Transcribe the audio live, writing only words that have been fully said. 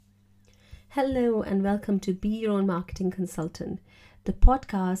Hello and welcome to Be Your Own Marketing Consultant, the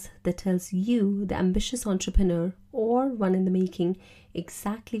podcast that tells you, the ambitious entrepreneur or one in the making,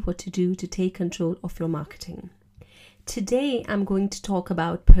 exactly what to do to take control of your marketing. Today, I'm going to talk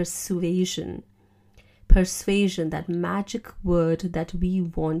about persuasion. Persuasion, that magic word that we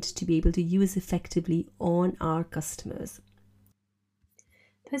want to be able to use effectively on our customers.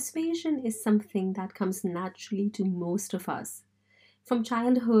 Persuasion is something that comes naturally to most of us. From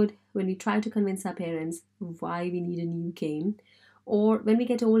childhood, when we try to convince our parents why we need a new game, or when we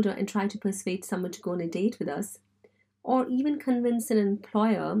get older and try to persuade someone to go on a date with us, or even convince an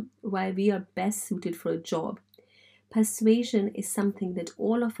employer why we are best suited for a job, persuasion is something that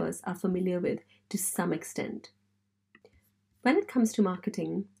all of us are familiar with to some extent. When it comes to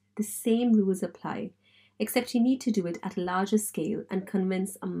marketing, the same rules apply, except you need to do it at a larger scale and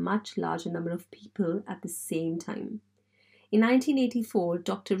convince a much larger number of people at the same time. In 1984,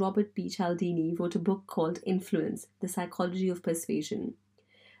 Dr. Robert B. Cialdini wrote a book called Influence, The Psychology of Persuasion.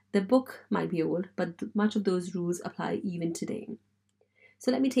 The book might be old, but much of those rules apply even today.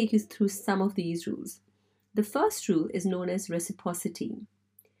 So let me take you through some of these rules. The first rule is known as reciprocity.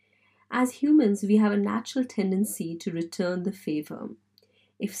 As humans, we have a natural tendency to return the favor.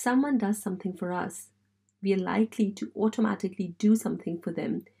 If someone does something for us, we are likely to automatically do something for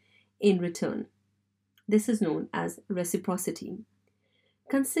them in return. This is known as reciprocity.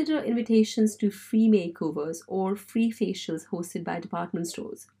 Consider invitations to free makeovers or free facials hosted by department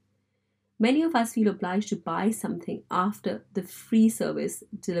stores. Many of us feel obliged to buy something after the free service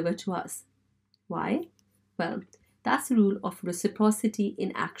delivered to us. Why? Well, that's the rule of reciprocity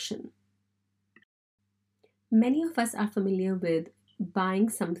in action. Many of us are familiar with buying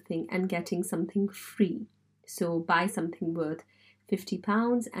something and getting something free. So buy something worth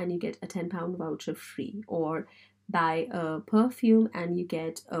 £50 and you get a £10 voucher free, or buy a perfume and you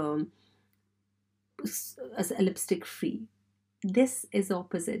get a lipstick free. This is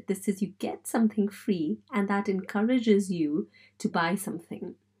opposite. This is you get something free and that encourages you to buy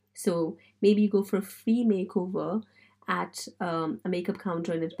something. So maybe you go for a free makeover at a makeup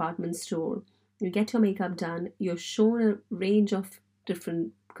counter in a department store. You get your makeup done. You're shown a range of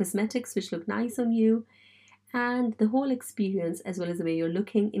different cosmetics which look nice on you. And the whole experience, as well as the way you're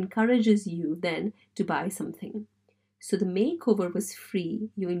looking, encourages you then to buy something. So the makeover was free.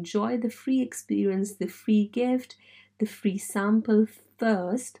 You enjoy the free experience, the free gift, the free sample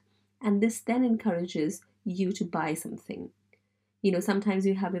first, and this then encourages you to buy something. Sometimes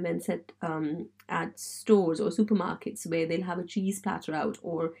you have events at stores or supermarkets where they'll have a cheese platter out,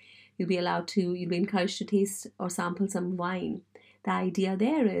 or you'll be encouraged to taste or sample some wine. The idea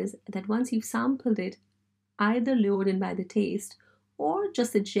there is that once you've sampled it, either lured in by the taste or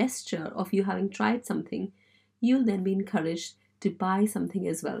just the gesture of you having tried something, you'll then be encouraged to buy something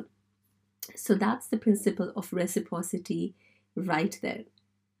as well. So that's the principle of reciprocity right there.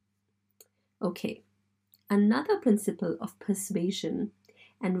 Okay, another principle of persuasion,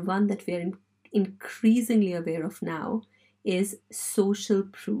 and one that we're increasingly aware of now, is social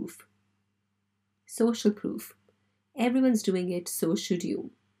proof. Social proof. Everyone's doing it, so should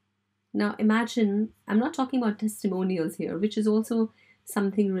you. Now imagine, I'm not talking about testimonials here, which is also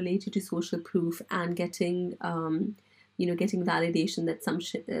something related to social proof and getting validation that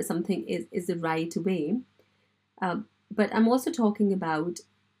something is the right way. But I'm also talking about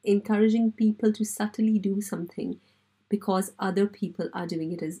encouraging people to subtly do something because other people are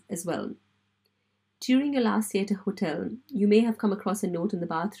doing it as well. During your last stay at a hotel, you may have come across a note in the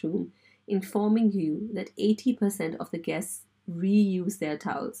bathroom informing you that 80% of the guests reuse their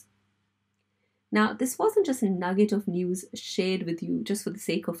towels. Now, this wasn't just a nugget of news shared with you just for the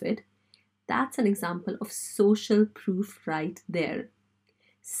sake of it. That's an example of social proof right there,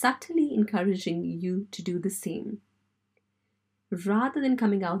 subtly encouraging you to do the same. Rather than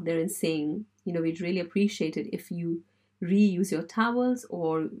coming out there and saying, we'd really appreciate it if you reuse your towels,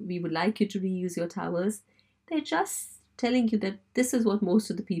 or we would like you to reuse your towels, they're just telling you that this is what most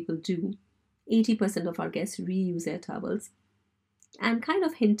of the people do. 80% of our guests reuse their towels, and kind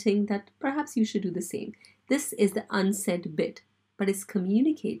of hinting that perhaps you should do the same. This is the unsaid bit, but it's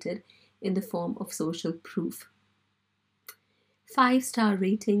communicated in the form of social proof. 5-star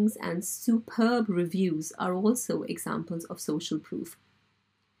ratings and superb reviews are also examples of social proof.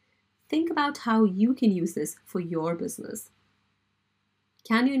 Think about how you can use this for your business.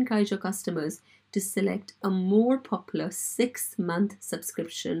 Can you encourage your customers to select a more popular 6-month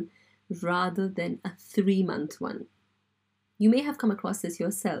subscription rather than a 3-month one? You may have come across this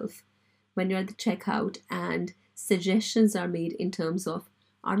yourself when you're at the checkout and suggestions are made in terms of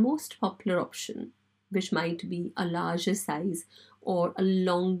our most popular option, which might be a larger size or a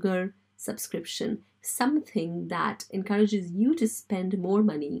longer subscription, something that encourages you to spend more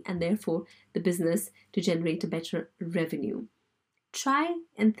money and therefore the business to generate a better revenue. Try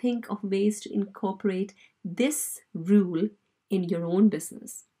and think of ways to incorporate this rule in your own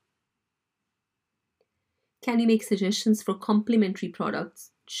business. Can you make suggestions for complementary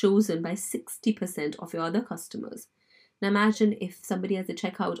products chosen by 60% of your other customers? Now imagine if somebody has a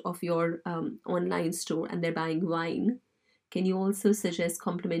checkout of your online store and they're buying wine. Can you also suggest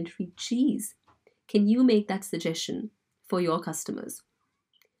complementary cheese? Can you make that suggestion for your customers?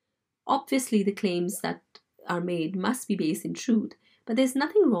 Obviously, the claims that are made must be based in truth, but there's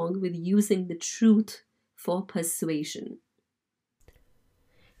nothing wrong with using the truth for persuasion.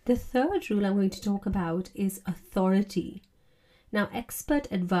 The third rule I'm going to talk about is authority. Now, expert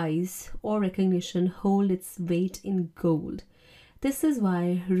advice or recognition hold its weight in gold. This is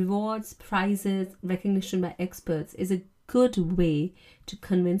why rewards, prizes, recognition by experts is a good way to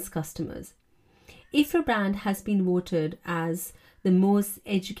convince customers. If your brand has been voted as the most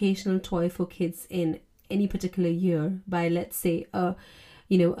educational toy for kids in any particular year by, let's say, a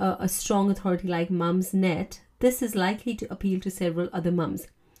strong authority like Mum's Net, this is likely to appeal to several other mums.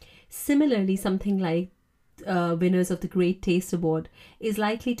 Similarly, something like winners of the Great Taste Award is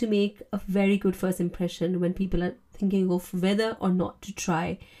likely to make a very good first impression when people are thinking of whether or not to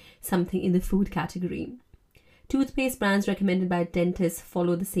try something in the food category. Toothpaste brands recommended by dentists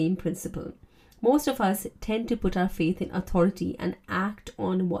follow the same principle. Most of us tend to put our faith in authority and act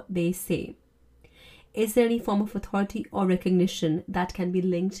on what they say. Is there any form of authority or recognition that can be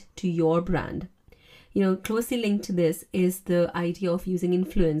linked to your brand? Closely linked to this is the idea of using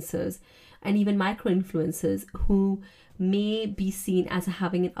influencers and even micro-influencers who may be seen as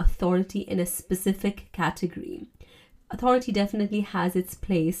having an authority in a specific category. Authority definitely has its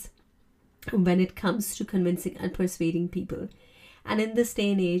place when it comes to convincing and persuading people. And in this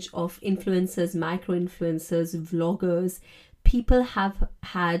day and age of influencers, micro-influencers, vloggers, people have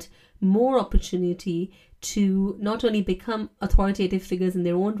had more opportunity to not only become authoritative figures in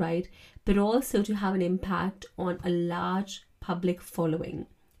their own right, but also to have an impact on a large public following.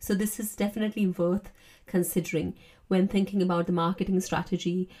 So this is definitely worth considering when thinking about the marketing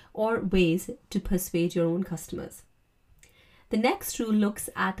strategy or ways to persuade your own customers. The next rule looks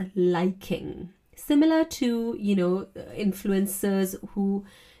at liking. Similar to, influencers who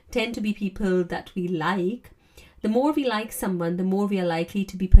tend to be people that we like, the more we like someone, the more we are likely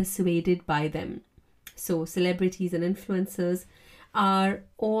to be persuaded by them. So celebrities and influencers are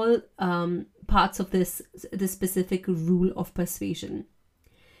all parts of this specific rule of persuasion.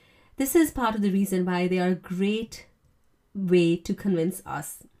 This is part of the reason why they are a great way to convince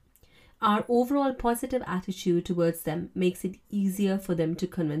us. Our overall positive attitude towards them makes it easier for them to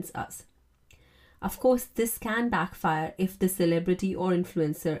convince us. Of course, this can backfire if the celebrity or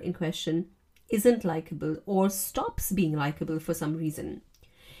influencer in question isn't likable or stops being likable for some reason.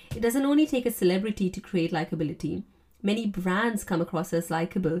 It doesn't only take a celebrity to create likability. Many brands come across as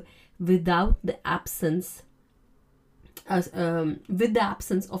likable without the absence of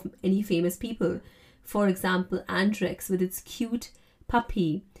any famous people. For example, Andrex with its cute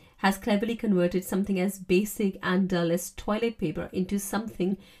puppy has cleverly converted something as basic and dull as toilet paper into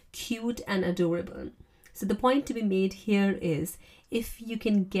something cute and adorable. So the point to be made here is, if you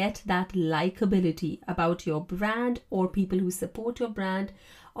can get that likability about your brand or people who support your brand,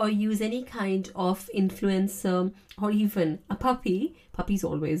 or use any kind of influencer or even a puppies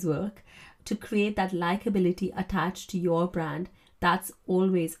always work, to create that likability attached to your brand, that's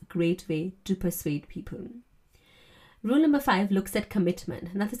always a great way to persuade people. Rule number 5 looks at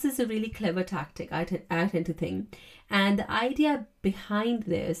commitment. Now, this is a really clever tactic, I tend to think. And the idea behind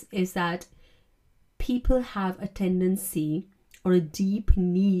this is that people have a tendency or a deep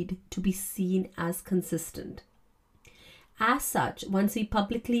need to be seen as consistent. As such, once we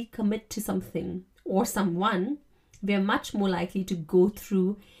publicly commit to something or someone, we are much more likely to go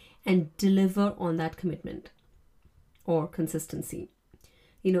through and deliver on that commitment or consistency.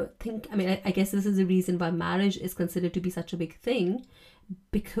 I guess this is the reason why marriage is considered to be such a big thing,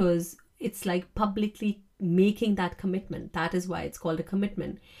 because it's like publicly making that commitment. That is why it's called a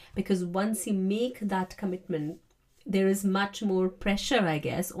commitment, because once you make that commitment, there is much more pressure, I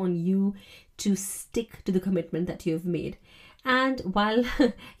guess, on you to stick to the commitment that you have made. And while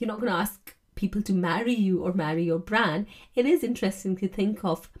you're not going to ask people to marry you or marry your brand, it is interesting to think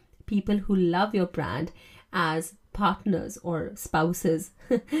of people who love your brand as partners or spouses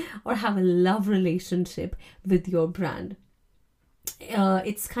or have a love relationship with your brand.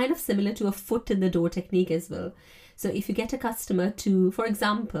 It's kind of similar to a foot in the door technique as well. So if you get a customer to, for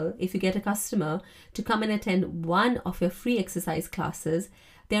example, if you get a customer to come and attend one of your free exercise classes,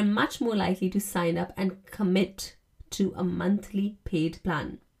 they're much more likely to sign up and commit to a monthly paid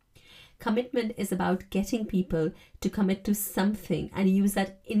plan. Commitment is about getting people to commit to something and use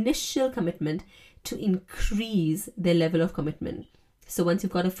that initial commitment to increase their level of commitment. So once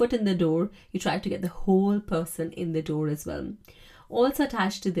you've got a foot in the door, you try to get the whole person in the door as well. Also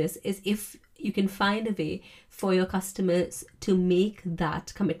attached to this is if you can find a way for your customers to make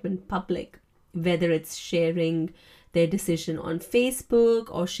that commitment public, whether it's sharing their decision on Facebook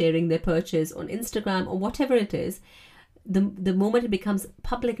or sharing their purchase on Instagram or whatever it is. The moment it becomes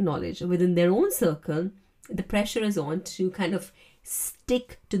public knowledge within their own circle, the pressure is on to kind of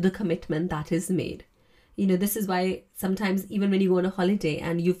stick to the commitment that is made. This is why sometimes even when you go on a holiday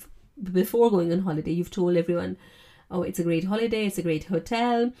and before going on holiday, you've told everyone, oh, it's a great holiday, it's a great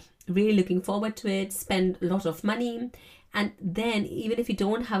hotel, really looking forward to it, spend a lot of money. And then even if you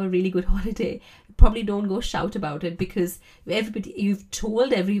don't have a really good holiday, probably don't go shout about it, because you've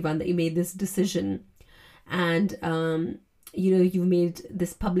told everyone that you made this decision. And, you've made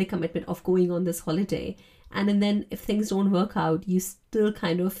this public commitment of going on this holiday. And then if things don't work out, you still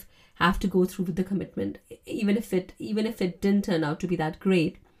kind of have to go through with the commitment. Even if it didn't turn out to be that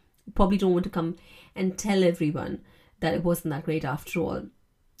great, you probably don't want to come and tell everyone that it wasn't that great after all,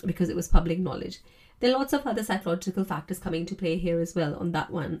 because it was public knowledge. There are lots of other psychological factors coming to play here as well on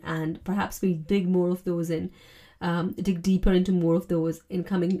that one. And perhaps we'll dig more of those dig deeper into more of those in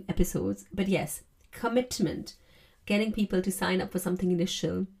coming episodes. But yes, commitment, getting people to sign up for something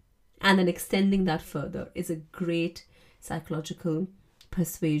initial and then extending that further is a great psychological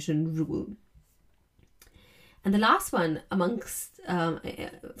persuasion rule. And the last one amongst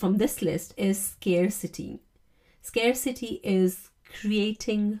from this list is scarcity. Scarcity is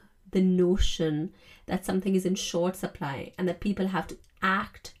creating the notion that something is in short supply and that people have to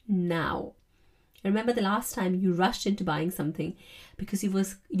act now. Remember the last time you rushed into buying something because you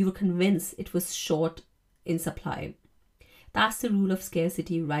were convinced it was short in supply. That's the rule of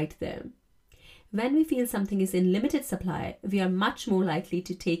scarcity right there. When we feel something is in limited supply, we are much more likely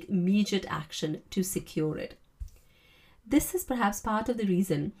to take immediate action to secure it. This is perhaps part of the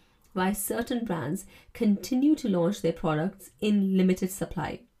reason why certain brands continue to launch their products in limited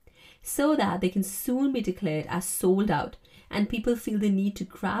supply, so that they can soon be declared as sold out and people feel the need to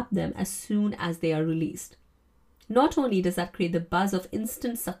grab them as soon as they are released. Not only does that create the buzz of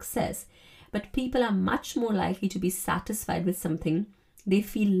instant success, but people are much more likely to be satisfied with something they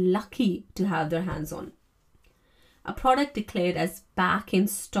feel lucky to have their hands on. A product declared as back in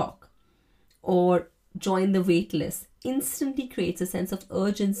stock or join the wait list instantly creates a sense of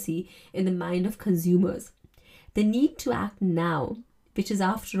urgency in the mind of consumers. The need to act now, which is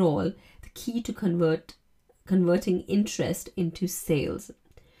after all the key to converting interest into sales.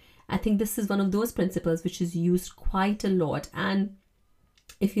 I think this is one of those principles which is used quite a lot, and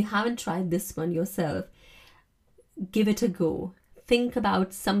if you haven't tried this one yourself, give it a go. Think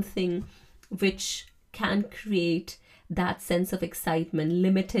about something which can create that sense of excitement,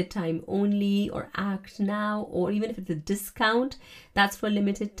 limited time only, or act now, or even if it's a discount, that's for a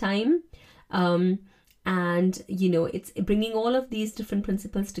limited time. And it's bringing all of these different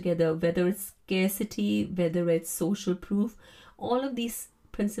principles together, whether it's scarcity, whether it's social proof. All of these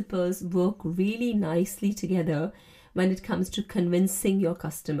principles work really nicely together when it comes to convincing your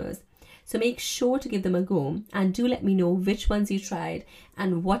customers. So make sure to give them a go, and do let me know which ones you tried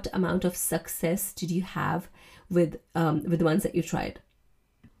and what amount of success did you have with the ones that you tried.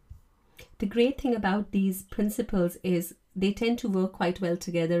 The great thing about these principles is they tend to work quite well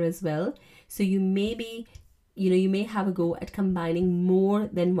together as well. So you may have a go at combining more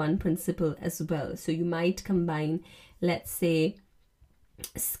than one principle as well. So you might combine, let's say,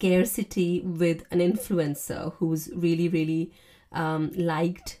 scarcity with an influencer who's really, really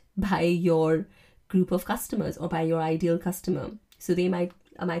liked by your group of customers or by your ideal customer. So a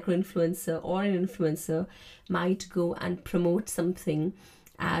micro influencer or an influencer might go and promote something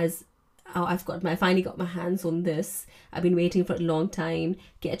as, oh, I finally got my hands on this. I've been waiting for a long time.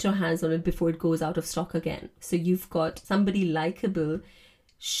 Get your hands on it before it goes out of stock again. So you've got somebody likable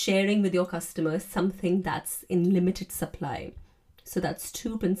sharing with your customers something that's in limited supply. So that's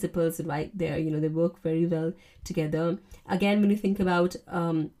two principles right there. They work very well together. Again, when you think about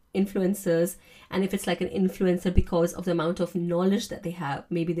influencers, and if it's like an influencer because of the amount of knowledge that they have,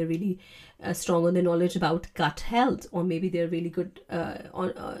 maybe they're really strong on the knowledge about gut health, or maybe they're really good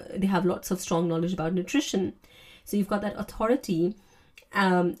they have lots of strong knowledge about nutrition. So you've got that authority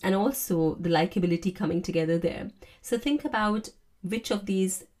and also the likability coming together there. So think about which of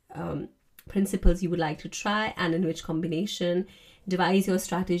these principles you would like to try and in which combination. Devise your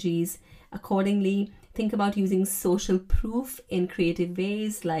strategies accordingly. Think about using social proof in creative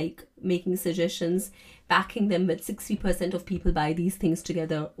ways, like making suggestions, backing them with 60% of people buy these things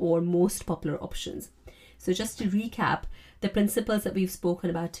together, or most popular options. So just to recap, the principles that we've spoken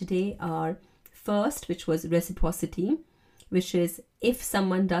about today are first, which was reciprocity, which is if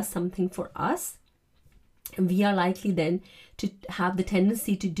someone does something for us, we are likely then to have the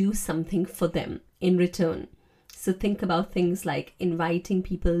tendency to do something for them in return. So think about things like inviting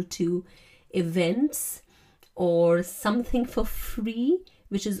people to events or something for free,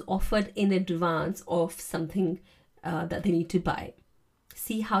 which is offered in advance of something that they need to buy.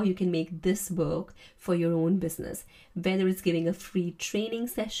 See how you can make this work for your own business, whether it's giving a free training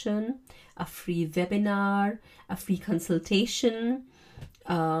session, a free webinar, a free consultation,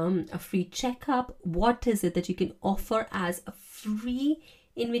 a free checkup. What is it that you can offer as a free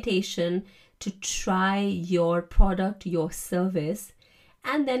invitation to try your product, your service,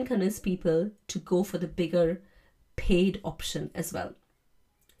 and then convince people to go for the bigger paid option as well?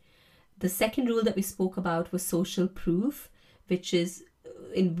 The second rule that we spoke about was social proof, which is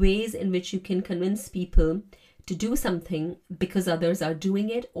in ways in which you can convince people to do something because others are doing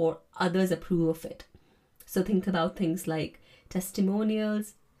it or others approve of it. So think about things like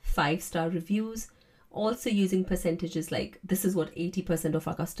testimonials, 5-star reviews, also using percentages like this is what 80% of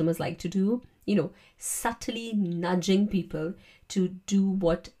our customers like to do, subtly nudging people to do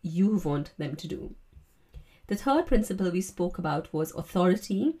what you want them to do. The third principle we spoke about was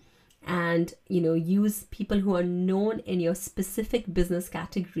authority, and use people who are known in your specific business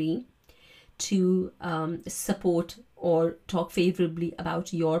category to support or talk favorably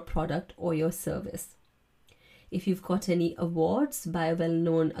about your product or your service. If you've got any awards by a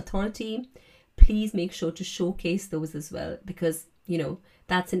well-known authority, please make sure to showcase those as well, because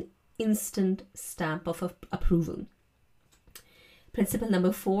that's an instant stamp of approval. Principle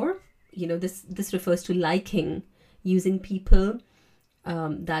number 4, this refers to liking, using people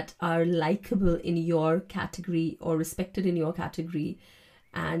that are likable in your category or respected in your category,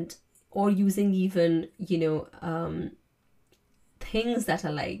 and or using even things that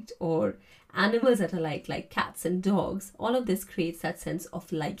are liked or animals that are liked, like cats and dogs. All of this creates that sense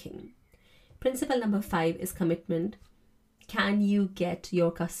of liking. Principle number 5 is commitment. Can you get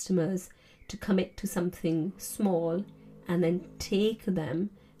your customers to commit to something small and then take them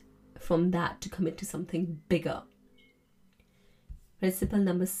from that to commit to something bigger? Principle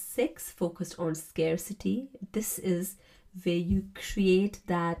number 6 focused on scarcity. This is where you create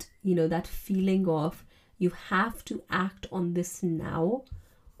that, that feeling of you have to act on this now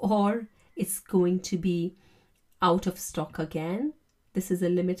or it's going to be out of stock again. This is a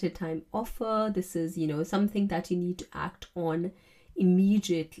limited time offer. This is, something that you need to act on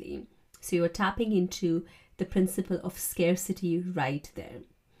immediately. So you're tapping into the principle of scarcity right there.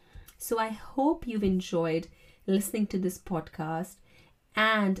 So I hope you've enjoyed listening to this podcast,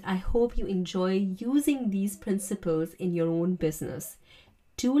 and I hope you enjoy using these principles in your own business.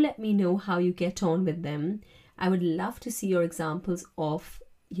 Do let me know how you get on with them. I would love to see your examples of,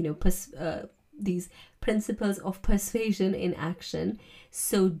 these principles of persuasion in action.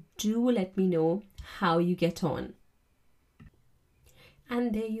 So do let me know how you get on.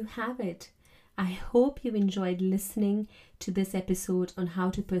 And there you have it. I hope you enjoyed listening to this episode on how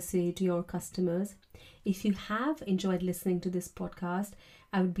to persuade your customers. If you have enjoyed listening to this podcast,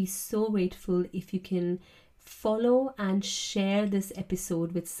 I would be so grateful if you can follow and share this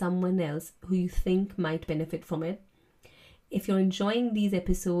episode with someone else who you think might benefit from it. If you're enjoying these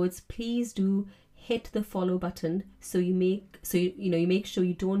episodes, please do hit the follow button so you make sure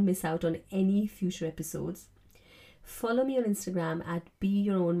you don't miss out on any future episodes. Follow me on Instagram at Be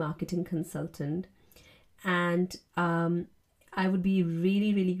Your Own Marketing Consultant, and I would be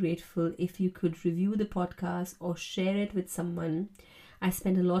really, really grateful if you could review the podcast or share it with someone. I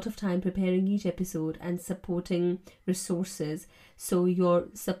spend a lot of time preparing each episode and supporting resources, so your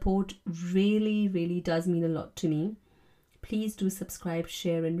support really, really does mean a lot to me. Please do subscribe,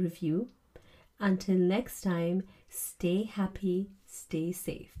 share, and review. Until next time, stay happy, stay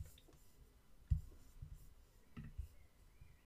safe.